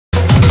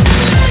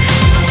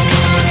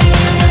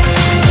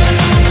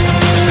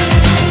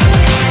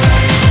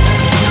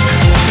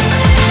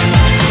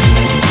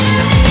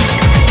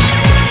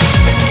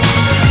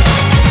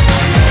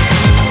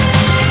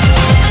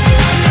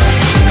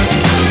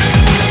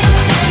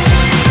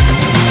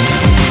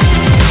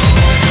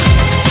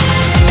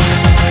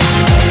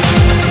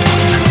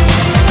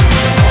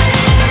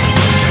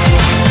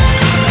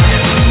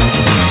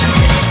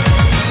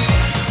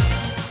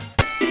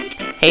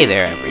Hey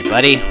there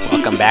everybody,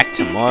 welcome back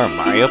to more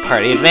Mario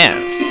Party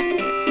Advanced.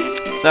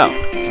 So,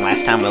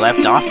 last time we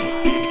left off,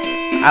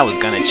 I was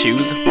gonna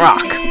choose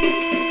Rock,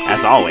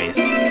 as always.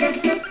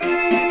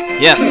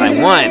 Yes, I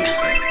won!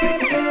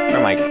 Where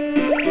am I?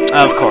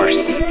 Of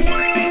course.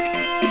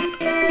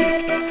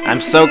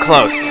 I'm so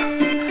close.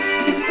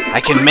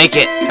 I can make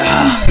it.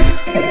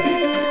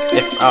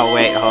 Oh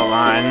wait,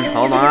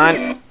 hold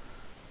on.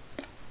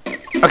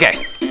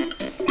 Okay,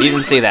 you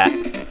didn't see that.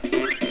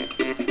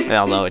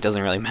 Although it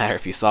doesn't really matter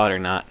if you saw it or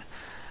not.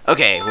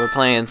 Okay, we're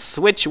playing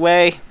Switch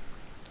Way.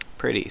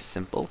 Pretty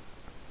simple.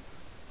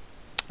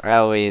 I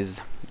always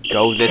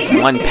go this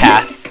one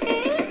path.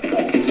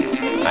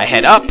 I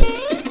head up,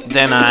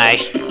 then I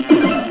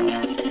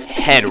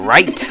head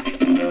right.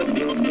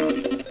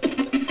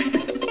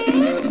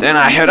 Then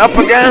I head up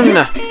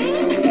again.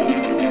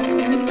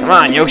 Come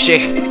on, Yoshi.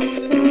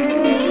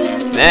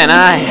 Then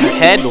I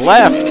head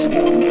left.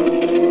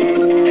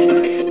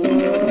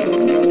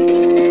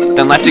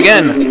 Then left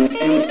again.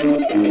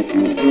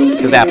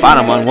 Because that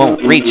bottom one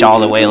won't reach all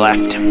the way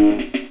left.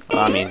 Well,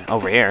 I mean,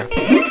 over here.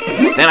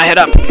 Then I head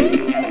up.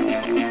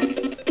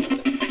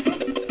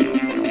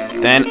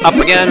 Then up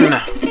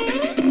again.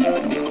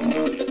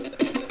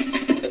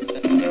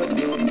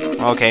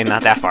 Okay,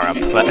 not that far up,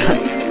 but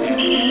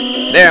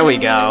there we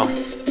go.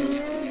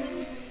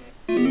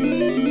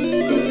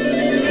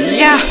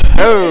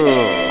 Yahoo!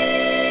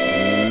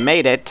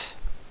 Made it.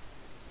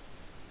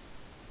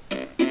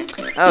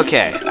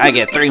 Okay, I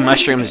get 3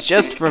 mushrooms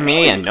just for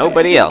me and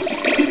nobody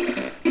else.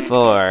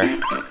 4.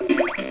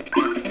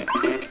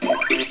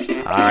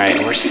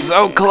 Alright, we're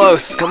so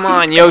close. Come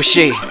on,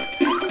 Yoshi.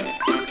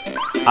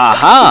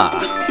 Aha!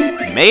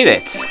 Made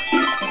it.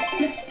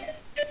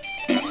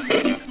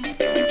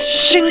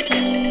 Shink!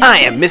 I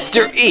am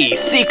Mr. E,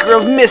 Seeker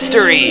of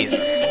Mysteries.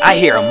 I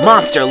hear a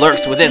monster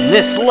lurks within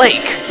this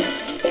lake.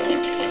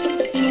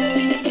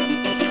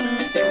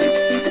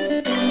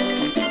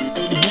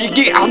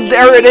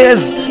 There it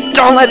is!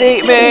 Don't let it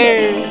eat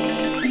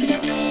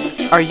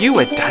me! Are you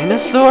a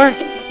dinosaur?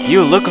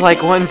 You look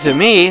like one to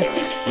me.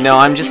 No,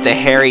 I'm just a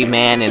hairy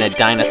man in a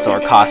dinosaur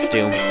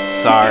costume.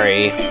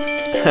 Sorry.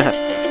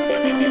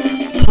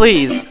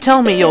 Please,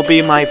 tell me you'll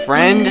be my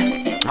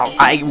friend. Oh,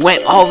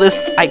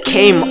 I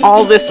came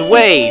all this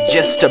way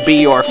just to be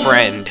your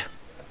friend.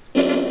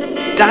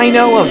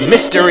 Dino of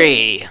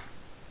Mystery!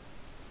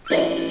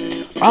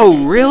 Oh,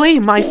 really?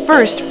 My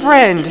first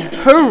friend!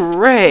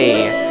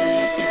 Hooray!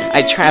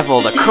 I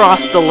traveled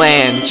across the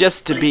land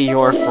just to be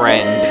your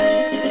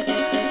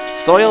friend.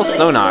 Soil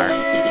Sonar.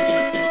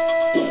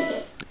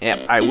 Yep,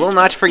 I will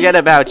not forget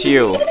about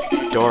you,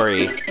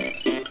 Dory.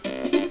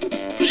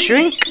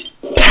 Shrink!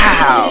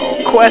 Pow!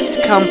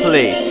 Quest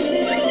complete!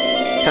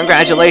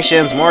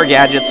 Congratulations, more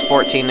gadgets,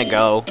 14 to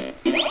go.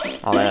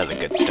 All that other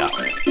good stuff.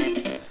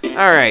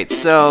 Alright,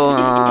 so,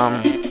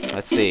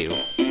 let's see.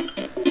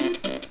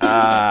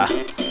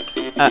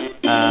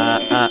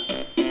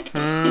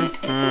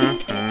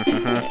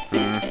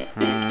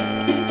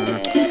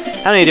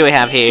 How many do we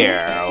have here?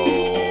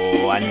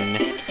 1,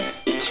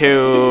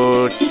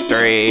 2,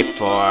 3, 4,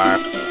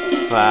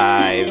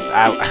 5.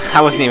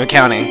 I wasn't even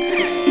counting.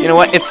 You know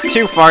what? It's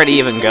too far to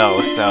even go,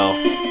 so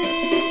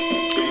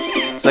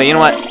you know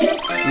what?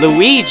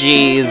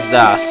 Luigi's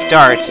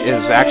start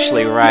is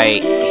actually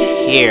right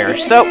here.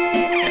 So,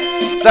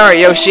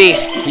 sorry, Yoshi.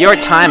 Your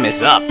time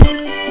is up.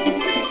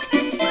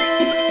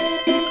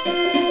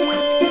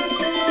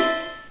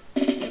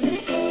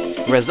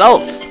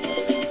 Results.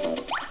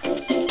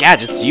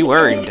 Gadgets you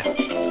earned.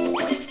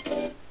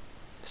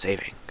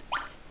 Saving.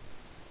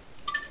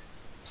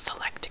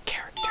 Select a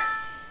character.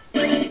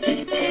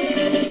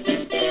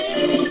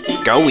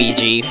 Go,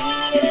 Ouija.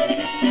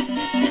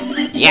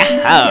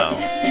 Yahoo!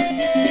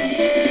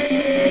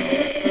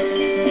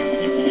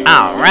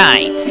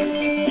 Alright.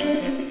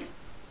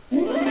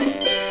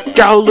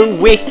 Go,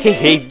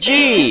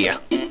 Luigi!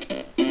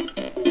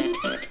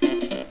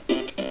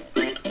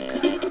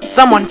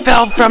 Someone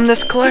fell from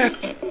this cliff!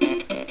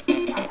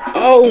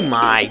 Oh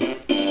my,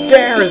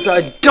 there's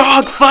a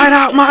dog fight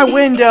out my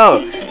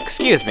window!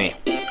 Excuse me.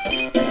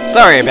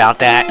 Sorry about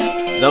that.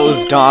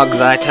 Those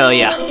dogs, I tell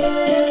ya.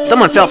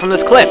 Someone fell from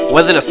this cliff.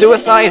 Was it a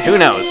suicide? Who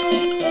knows?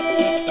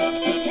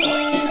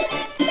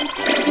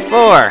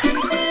 4.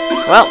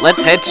 Well,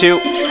 let's head to...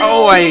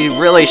 Oh, I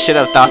really should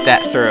have thought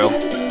that through.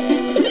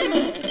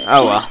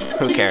 Oh well,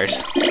 who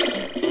cares?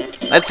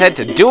 Let's head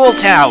to Duel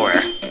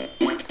Tower.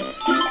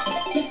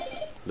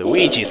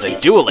 Luigi's a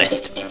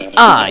duelist.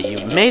 Ah, you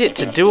made it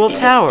to Duel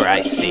Tower,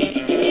 I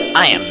see.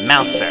 I am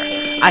Mouser.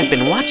 I've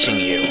been watching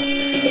you.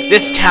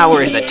 This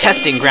tower is a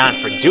testing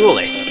ground for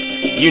duelists.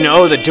 You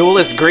know the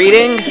duelist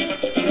greeting?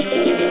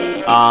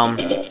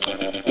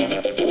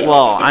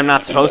 Well, I'm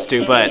not supposed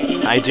to, but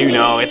I do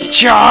know. It's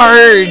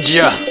charge!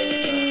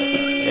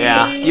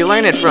 Yeah, you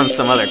learn it from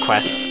some other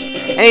quests.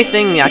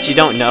 Anything that you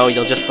don't know,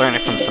 you'll just learn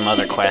it from some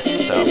other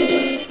quests, so...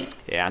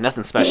 Yeah,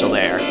 nothing special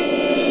there.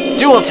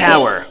 Duel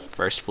Tower!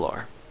 First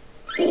floor.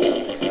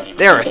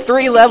 There are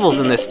 3 levels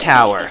in this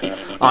tower.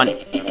 On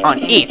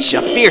each,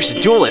 a fierce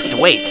duelist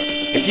waits.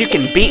 If you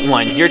can beat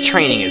one, your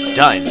training is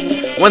done.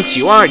 Once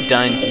you are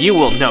done, you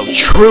will know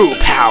true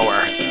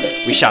power.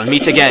 We shall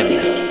meet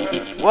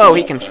again. Whoa,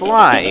 he can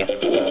fly.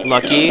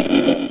 Lucky.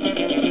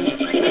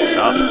 What's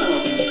up?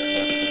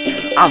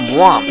 I'm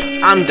Womp.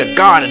 I'm the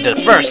guard of the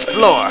first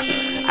floor.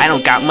 I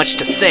don't got much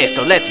to say,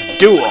 so let's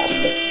duel.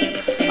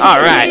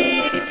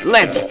 Alright,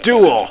 let's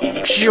duel.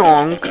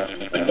 Chonk.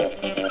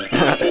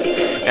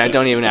 Yeah,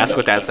 don't even ask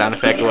what that sound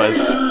effect was.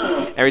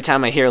 Every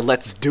time I hear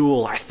let's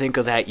duel, I think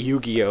of that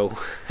Yu-Gi-Oh!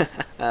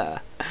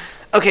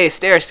 Okay,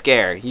 stair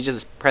scare. You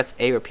just press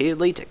A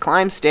repeatedly to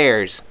climb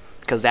stairs,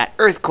 because that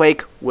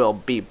earthquake will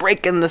be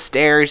breaking the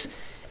stairs,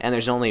 and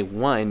there's only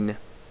one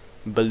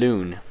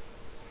balloon.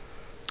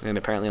 And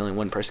apparently only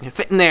one person can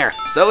fit in there,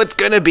 so it's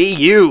gonna be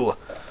you!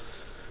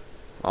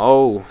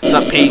 Oh,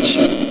 sup, Peach?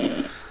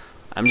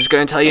 I'm just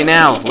gonna tell you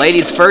now,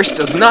 ladies first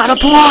does not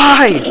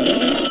apply!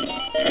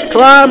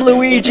 Climb,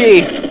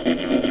 Luigi!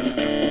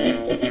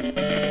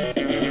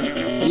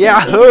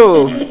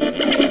 Yahoo!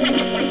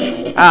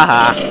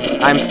 Aha,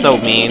 I'm so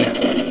mean.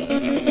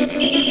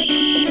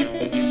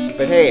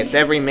 But hey, it's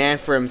every man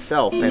for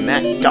himself, and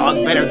that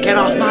dog better get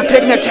off my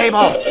picnic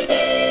table!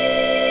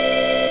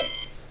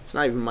 It's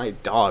not even my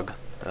dog.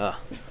 Ugh.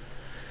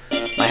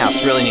 My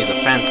house really needs a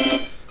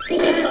fence.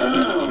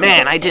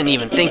 Man, I didn't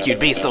even think you'd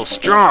be so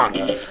strong.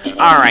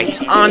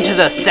 Alright, on to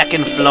the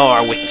second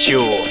floor with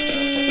you.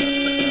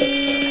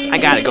 I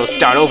gotta go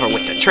start over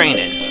with the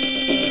training.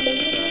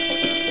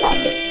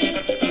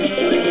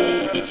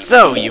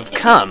 So, you've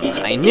come.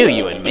 I knew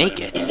you would make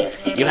it.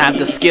 You have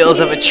the skills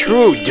of a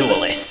true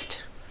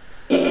duelist.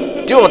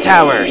 Duel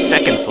Tower,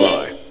 second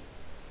floor.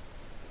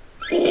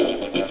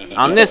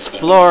 On this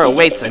floor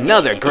awaits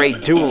another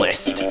great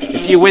duelist.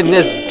 If you win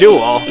this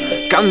duel,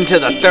 come to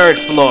the third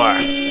floor.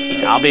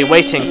 I'll be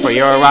waiting for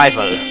your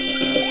arrival.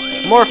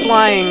 More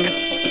flying.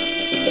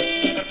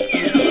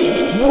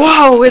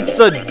 Whoa, it's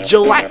a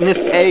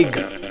gelatinous egg.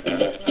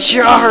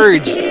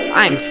 Charge!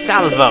 I'm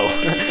Salvo,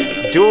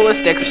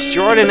 duelist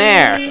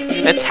extraordinaire.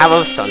 Let's have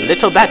us a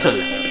little battle.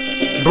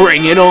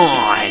 Bring it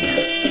on!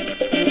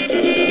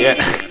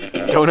 Yeah,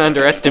 don't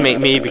underestimate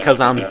me because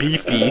I'm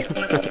beefy.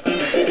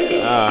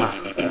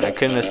 I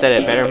couldn't have said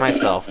it better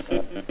myself.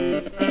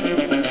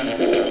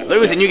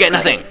 Lose and you get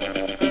nothing.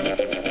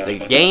 The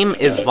game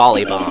is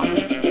Volleybomb.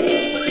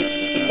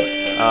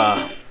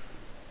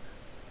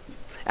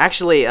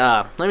 Actually,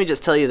 let me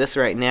just tell you this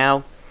right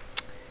now.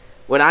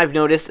 What I've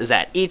noticed is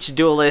that each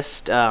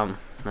duelist,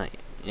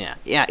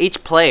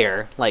 each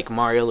player, like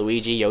Mario,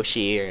 Luigi,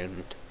 Yoshi,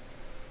 and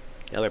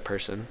the other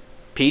person,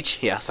 Peach,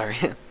 yeah, sorry,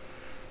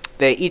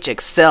 they each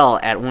excel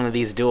at one of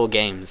these duel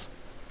games.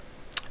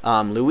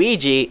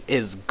 Luigi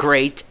is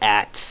great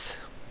at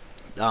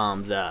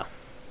the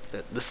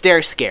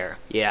stair scare.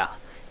 Yeah,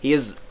 he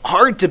is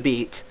hard to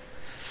beat.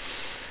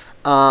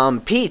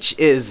 Peach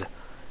is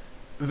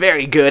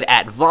very good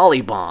at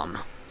Volleybomb,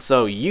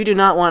 so you do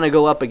not want to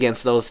go up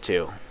against those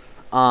two.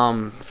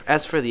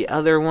 As for the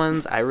other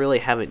ones, I really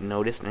haven't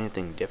noticed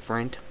anything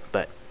different,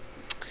 but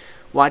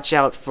watch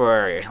out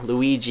for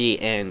Luigi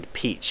and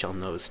Peach on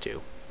those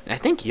two. And I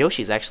think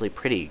Yoshi's actually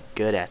pretty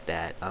good at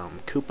that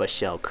Koopa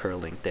shell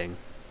curling thing.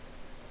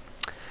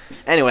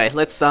 Anyway,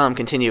 let's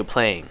continue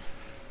playing.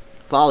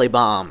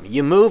 Volleybomb.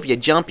 You move, you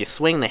jump, you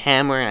swing the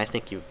hammer, and I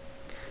think you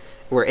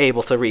were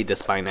able to read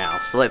this by now.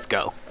 So let's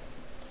go.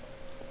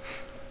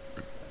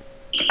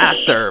 I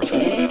serve.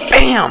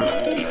 Bam!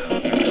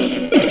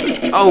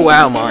 Oh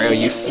wow, Mario,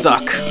 you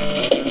suck.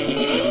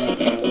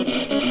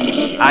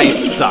 I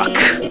suck.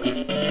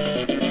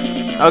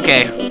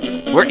 Okay,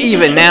 we're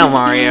even now,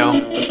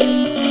 Mario.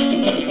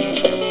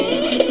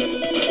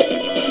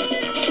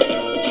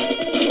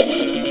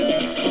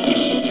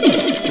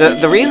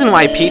 The reason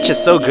why Peach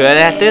is so good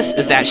at this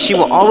is that she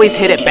will always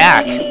hit it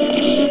back.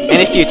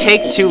 And if you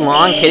take too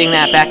long hitting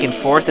that back and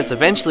forth, it's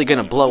eventually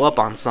going to blow up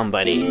on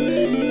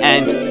somebody.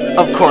 And,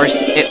 of course,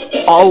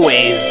 it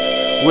always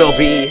will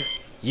be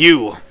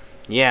you.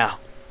 Yeah.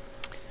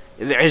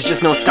 There's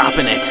just no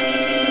stopping it.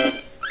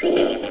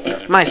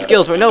 My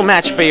skills were no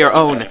match for your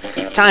own.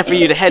 Time for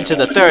you to head to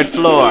the third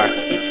floor.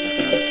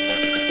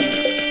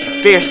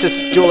 The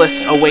fiercest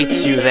duelist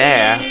awaits you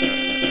there.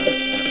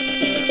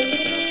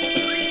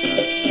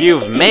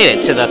 You've made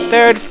it to the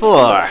third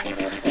floor.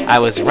 I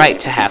was right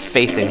to have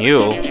faith in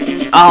you.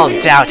 All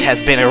doubt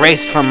has been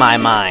erased from my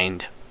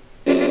mind.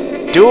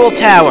 Duel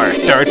Tower,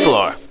 third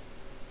floor.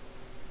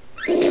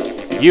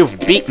 You've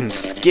beaten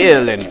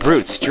skill and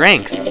brute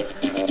strength,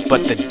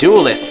 but the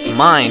duelist's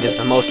mind is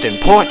the most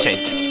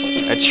important.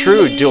 A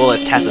true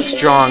duelist has a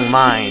strong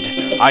mind.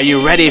 Are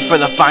you ready for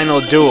the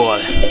final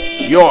duel?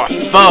 Your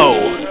foe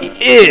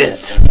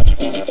is...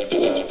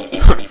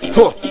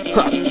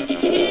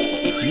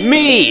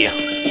 me!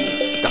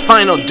 The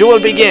final duel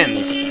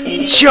begins!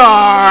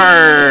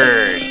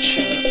 Charge!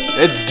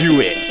 Let's do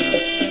it.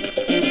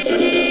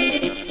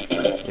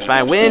 If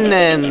I win,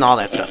 and all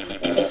that stuff.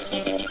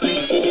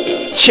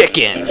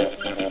 Chicken!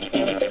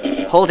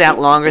 Hold out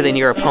longer than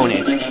your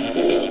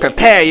opponent.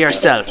 Prepare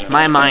yourself.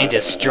 My mind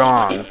is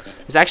strong.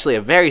 It's actually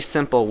a very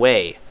simple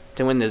way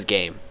to win this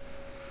game.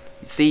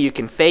 See, you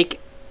can fake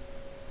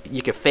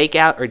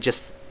out or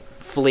just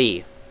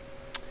flee.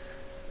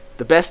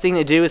 The best thing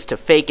to do is to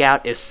fake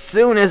out as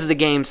soon as the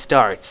game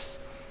starts.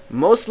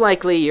 Most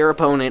likely your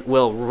opponent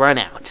will run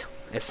out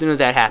as soon as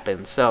that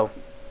happens. So,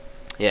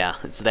 yeah,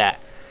 it's that.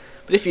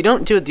 But if you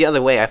don't do it the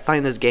other way, I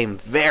find this game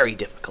very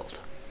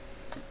difficult.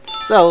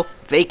 So,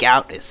 fake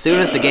out as soon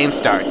as the game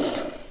starts.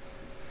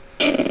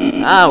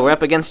 Ah, we're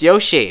up against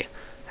Yoshi.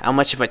 How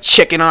much of a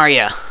chicken are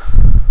ya?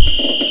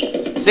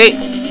 See?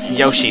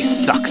 Yoshi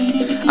sucks.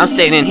 I'm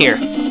staying in here.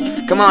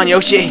 Come on,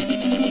 Yoshi.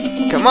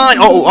 Come on.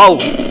 Oh.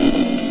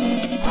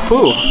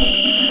 Whew.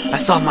 I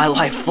saw my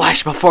life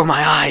flash before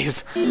my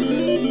eyes.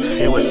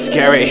 It was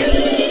scary.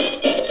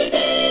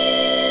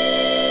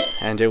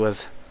 And it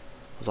was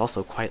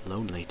also quite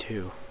lonely,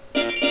 too.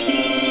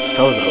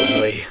 So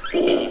lonely.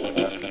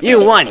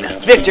 You won!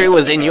 Victory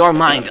was in your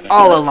mind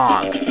all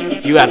along.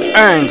 You have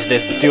earned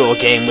this duel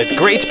game with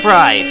great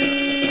pride.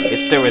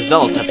 It's the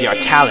result of your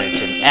talent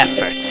and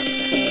efforts.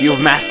 You've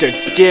mastered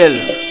skill,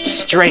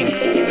 strength,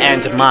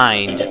 and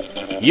mind.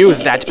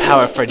 Use that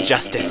power for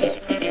justice,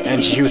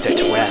 and use it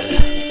well.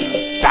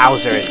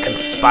 Bowser is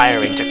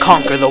conspiring to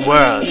conquer the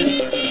world.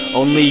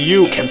 Only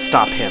you can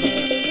stop him.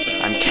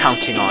 I'm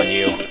counting on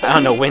you. I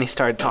don't know when he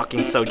started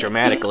talking so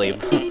dramatically,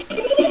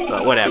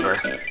 but whatever.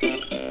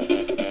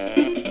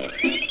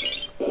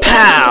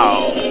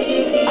 Pow!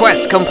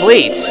 Quest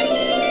complete!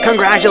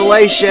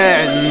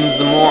 Congratulations!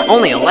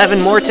 Only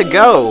 11 more to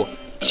go!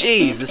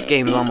 Jeez, this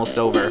game's almost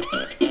over.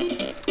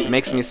 It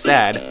makes me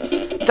sad.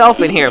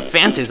 Dolphin here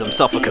fancies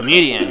himself a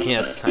comedian.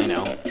 Yes, I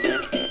know.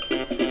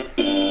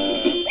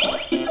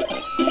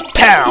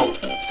 Pow!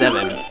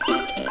 7.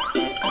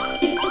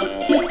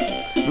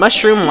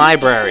 Mushroom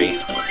Library.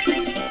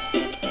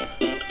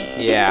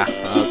 Yeah,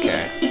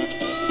 okay.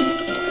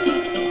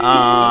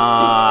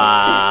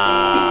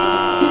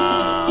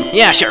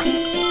 Yeah, sure.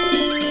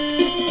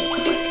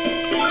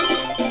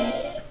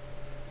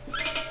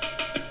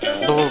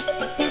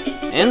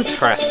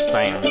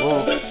 Interesting.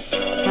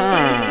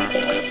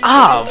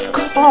 Of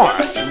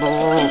course.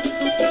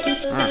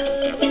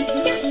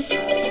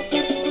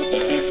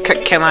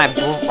 Can I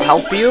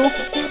help you?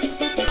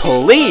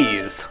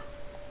 Please.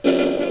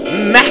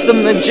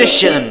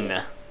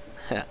 Mathemagician.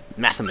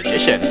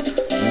 Mathemagician?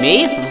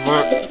 Me?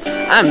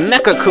 I'm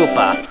Mecha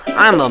Koopa.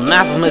 I'm a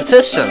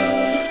mathematician.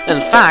 In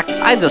fact,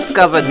 I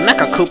discovered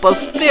Mecha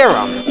Koopa's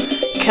theorem.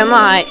 Can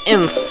I,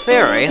 in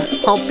theory,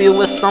 help you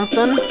with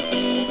something?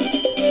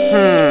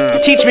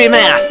 Teach me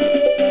math!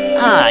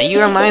 Ah, you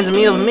remind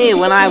me of me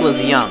when I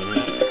was young.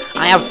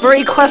 I have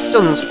 3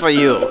 questions for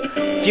you.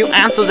 If you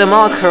answer them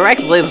all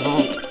correctly,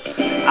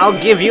 I'll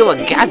give you a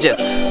gadget.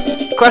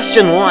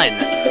 Question 1.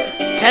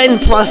 10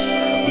 plus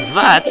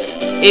that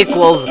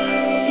equals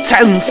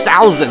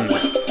 10,000.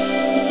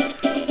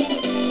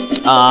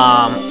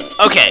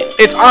 Okay,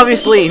 it's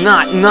obviously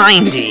not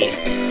 90.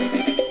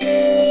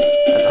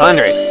 That's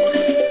 100.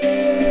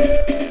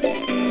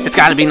 It's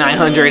gotta be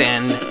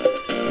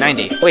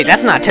 990. Wait,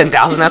 that's not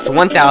 10,000, that's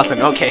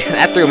 1,000. Okay,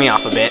 that threw me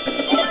off a bit.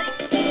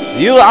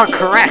 You are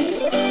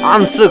correct.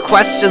 On to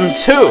question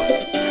 2.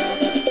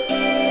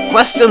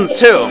 Question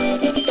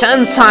 2.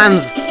 10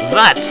 times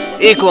that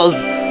equals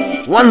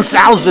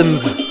 1,000.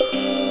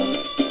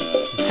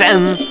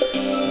 10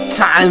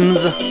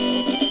 times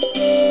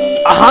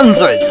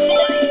 100.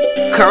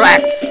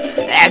 Correct.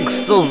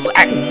 Excellent.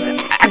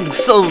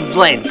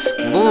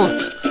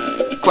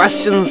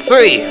 Question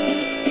 3.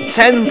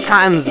 10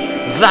 times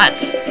that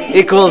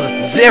equals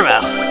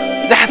 0.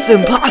 That's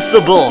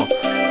impossible.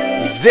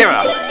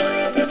 0.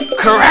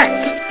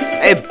 Correct.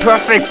 A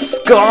perfect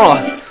score.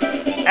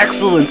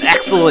 Excellent.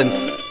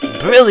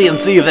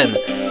 Brilliance even.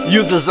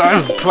 You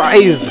deserve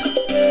praise.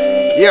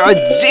 You're a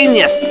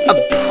genius, a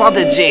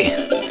prodigy.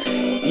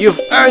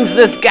 You've earned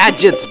this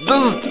gadget.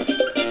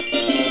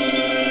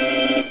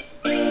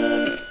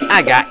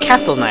 I got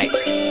Castle Knight.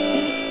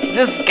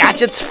 This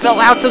gadget fell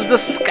out of the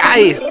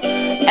sky.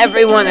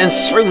 Everyone in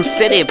Shroom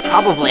City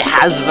probably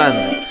has them.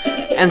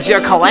 And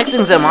you're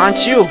collecting them,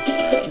 aren't you?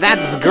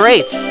 That's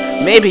great.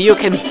 Maybe you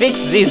can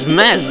fix these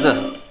mess.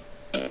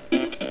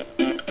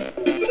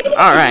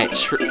 Alright,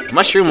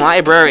 Mushroom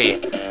Library.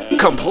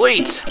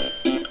 Complete.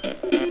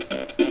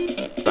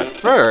 But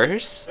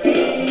first...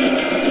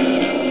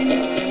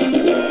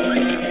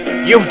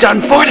 You've done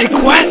 40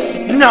 quests?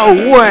 No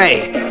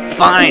way!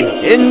 Fine,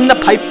 in the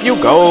pipe you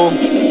go.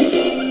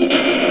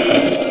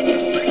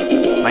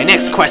 My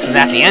next quest is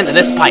at the end of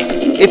this pipe.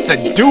 It's a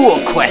duel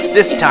quest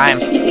this time.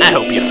 I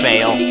hope you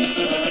fail.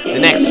 The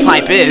next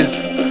pipe is...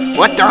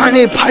 What, there aren't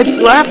any pipes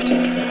left?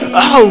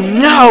 Oh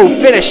no!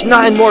 Finish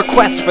 9 more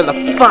quests for the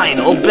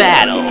final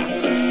battle.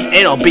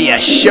 It'll be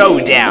a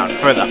showdown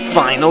for the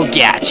final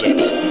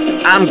gadget.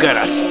 I'm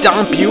gonna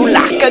stomp you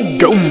like a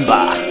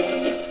Goomba.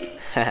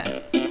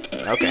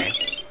 Okay.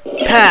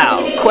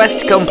 Pow!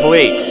 Quest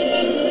complete.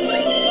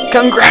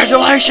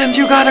 Congratulations,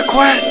 you got a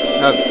quest!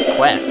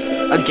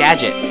 A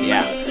gadget,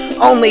 yeah.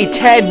 Only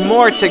 10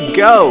 more to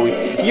go.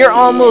 You're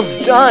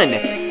almost done.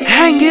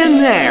 Hang in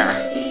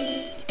there!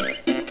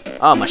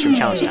 Oh, mushroom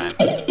challenge time.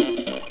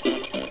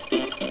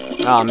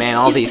 Oh man,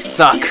 all these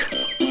suck.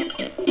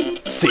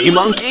 Sea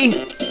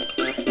monkey?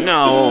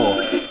 No.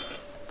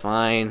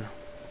 Fine.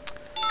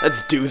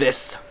 Let's do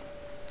this.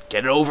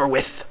 Get it over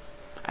with.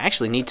 I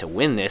actually need to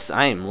win this.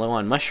 I am low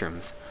on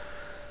mushrooms.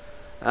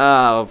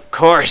 Oh, of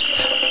course.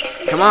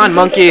 Come on,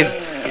 monkeys.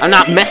 I'm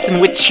not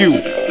messing with you.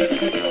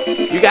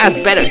 You guys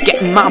better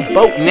get in my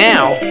boat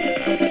now.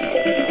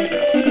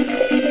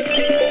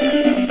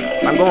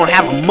 I'm going to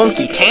have a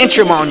monkey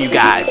tantrum on you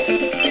guys.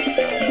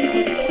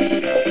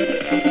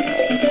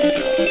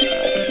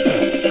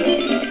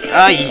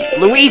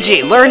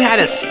 Luigi, learn how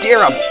to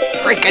steer a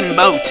freaking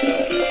boat.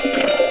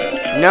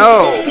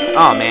 No.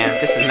 Oh man,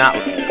 this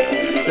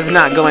is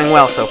not going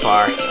well so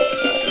far.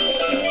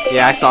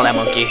 Yeah, I saw that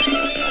monkey.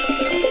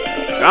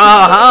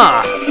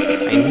 Uh-huh.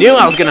 I knew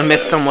I was gonna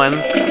miss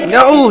someone.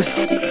 No,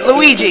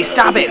 Luigi,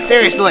 stop it,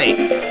 seriously.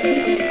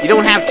 You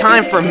don't have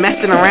time for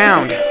messing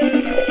around.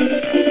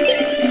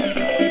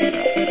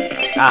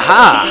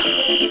 Aha!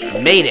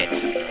 Made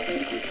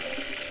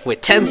it.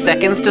 With 10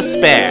 seconds to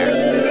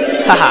spare.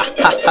 Ha ha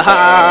ha ha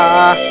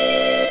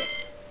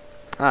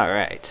ha!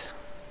 Alright.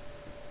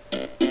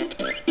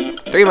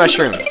 3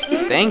 mushrooms.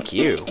 Thank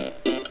you.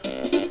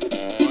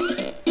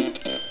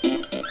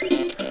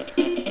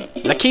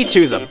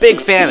 Nakitu's a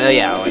big fan. Oh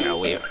yeah, I know.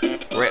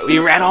 We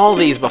read all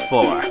these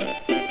before.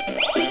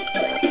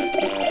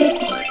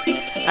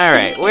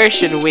 Alright, where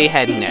should we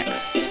head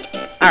next?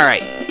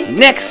 Alright,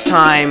 next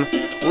time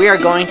we are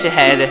going to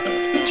head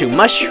to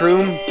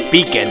Mushroom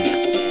Beacon.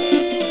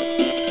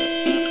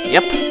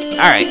 Yep.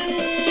 Alright.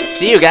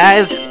 See you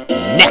guys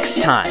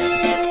next time.